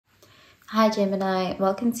Hi Gemini,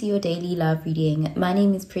 welcome to your daily love reading. My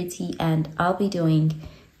name is Pretty and I'll be doing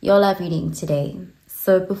your love reading today.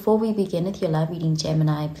 So before we begin with your love reading,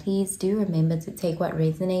 Gemini, please do remember to take what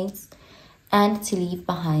resonates and to leave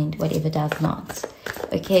behind whatever does not.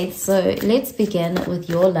 Okay, so let's begin with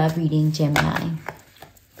your love reading, Gemini.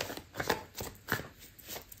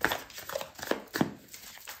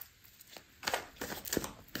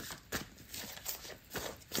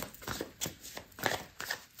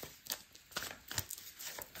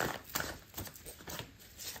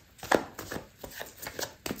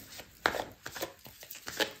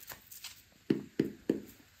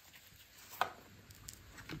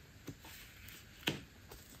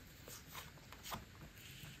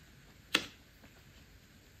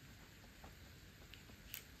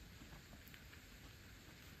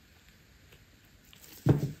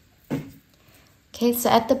 Okay,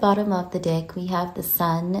 so at the bottom of the deck, we have the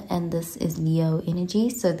Sun, and this is Leo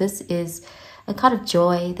energy. So this is a card of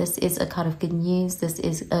joy. This is a card of good news. This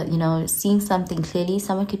is, seeing something clearly.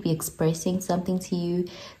 Someone could be expressing something to you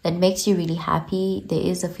that makes you really happy. There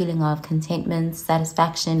is a feeling of contentment,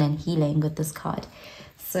 satisfaction, and healing with this card.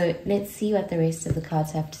 So let's see what the rest of the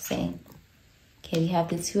cards have to say. Okay, we have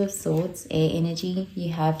the Two of Swords, air energy.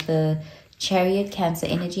 You have the Chariot, Cancer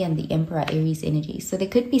energy, and the Emperor, Aries energy. So there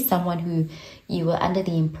could be someone who you were under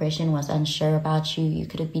the impression was unsure about you. You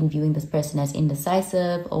could have been viewing this person as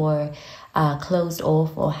indecisive or closed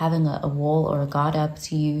off, or having a wall or a guard up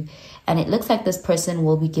to you. And it looks like this person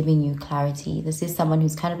will be giving you clarity. This is someone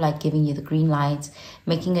who's kind of like giving you the green light,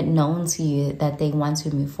 making it known to you that they want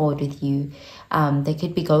to move forward with you. They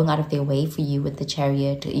could be going out of their way for you with the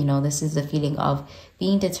Chariot. You know, this is the feeling of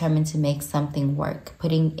being determined to make something work,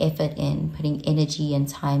 putting effort in, putting energy and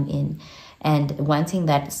time in, and wanting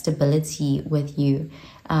that stability with you.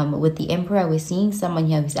 With the Emperor, we're seeing someone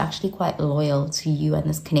here who's actually quite loyal to you and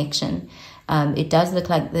this connection. It does look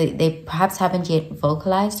like they perhaps haven't yet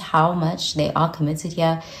vocalized how much they are committed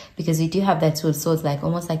here, because we do have that Two of Swords, like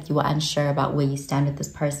almost like you were unsure about where you stand with this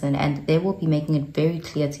person, and they will be making it very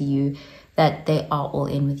clear to you that they are all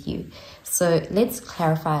in with you. So let's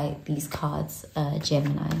clarify these cards,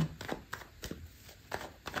 Gemini.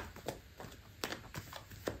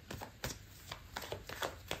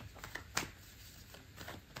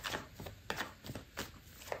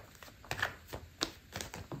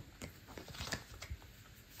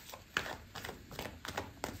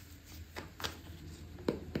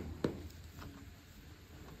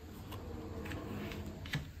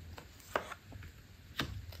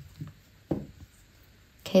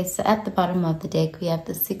 Okay, so at the bottom of the deck, we have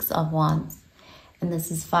the Six of Wands. And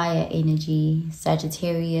this is fire energy,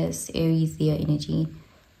 Sagittarius, Aries, Leo energy.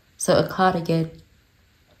 So a card again,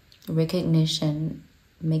 recognition,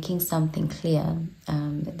 making something clear.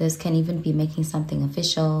 This can even be making something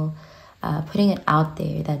official, putting it out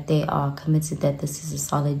there that they are committed, that this is a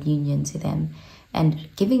solid union to them, and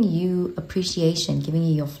giving you appreciation, giving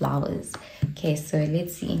you your flowers. Okay, so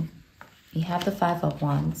let's see. We have the Five of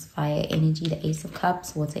Wands, fire energy, the Ace of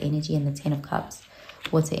Cups, water energy, and the Ten of Cups,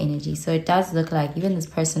 water energy. So it does look like even this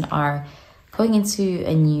person are going into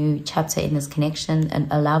a new chapter in this connection, and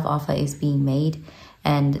a love offer is being made,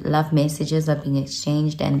 and love messages are being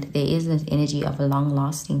exchanged, and there is this energy of a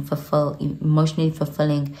long-lasting, emotionally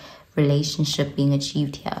fulfilling relationship being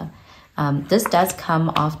achieved here. This does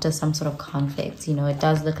come after some sort of conflict. You know, it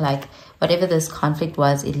does look like whatever this conflict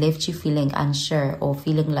was, it left you feeling unsure, or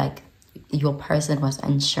feeling like your person was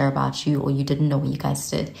unsure about you, or you didn't know where you guys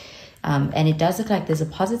stood. And it does look like there's a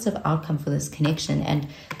positive outcome for this connection, and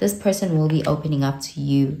this person will be opening up to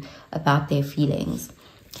you about their feelings.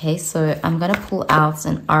 Okay, so I'm going to pull out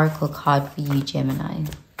an oracle card for you, Gemini.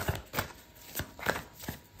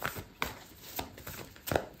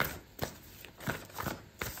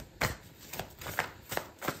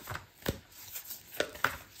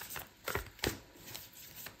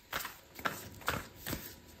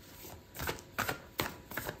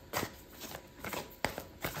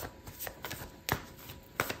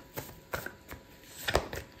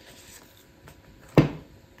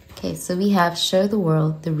 Okay, so we have show the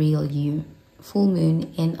world the real you, full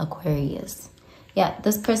moon in Aquarius. Yeah,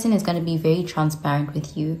 this person is going to be very transparent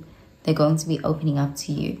with you. They're going to be opening up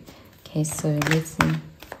to you. Okay, so let's see.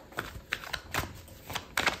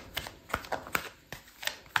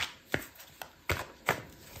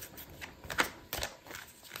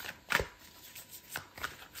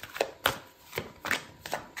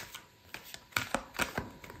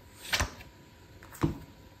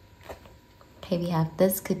 Okay, we have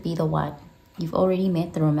this could be the one. You've already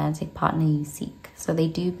met the romantic partner you seek. So they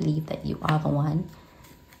do believe that you are the one.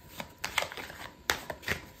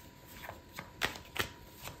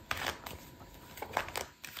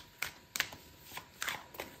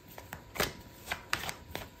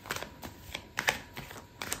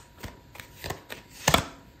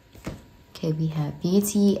 Okay, we have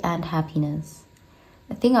beauty and happiness.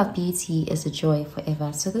 A thing of beauty is a joy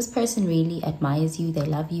forever. So this person really admires you, they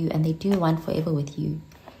love you, and they do want forever with you.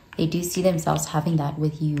 They do see themselves having that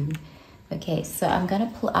with you. Okay, so I'm going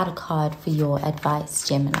to pull out a card for your advice,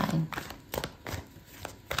 Gemini.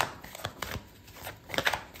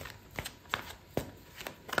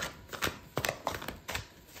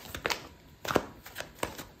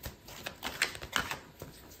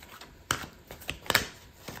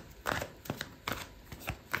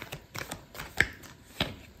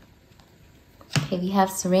 Okay, we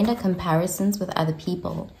have surrender comparisons with other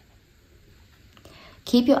people.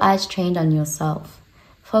 Keep your eyes trained on yourself.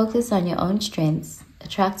 Focus on your own strengths,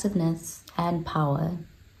 attractiveness, and power.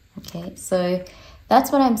 Okay, so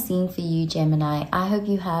that's what I'm seeing for you, Gemini. I hope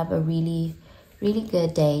you have a really, really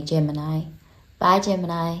good day, Gemini. Bye,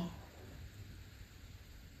 Gemini.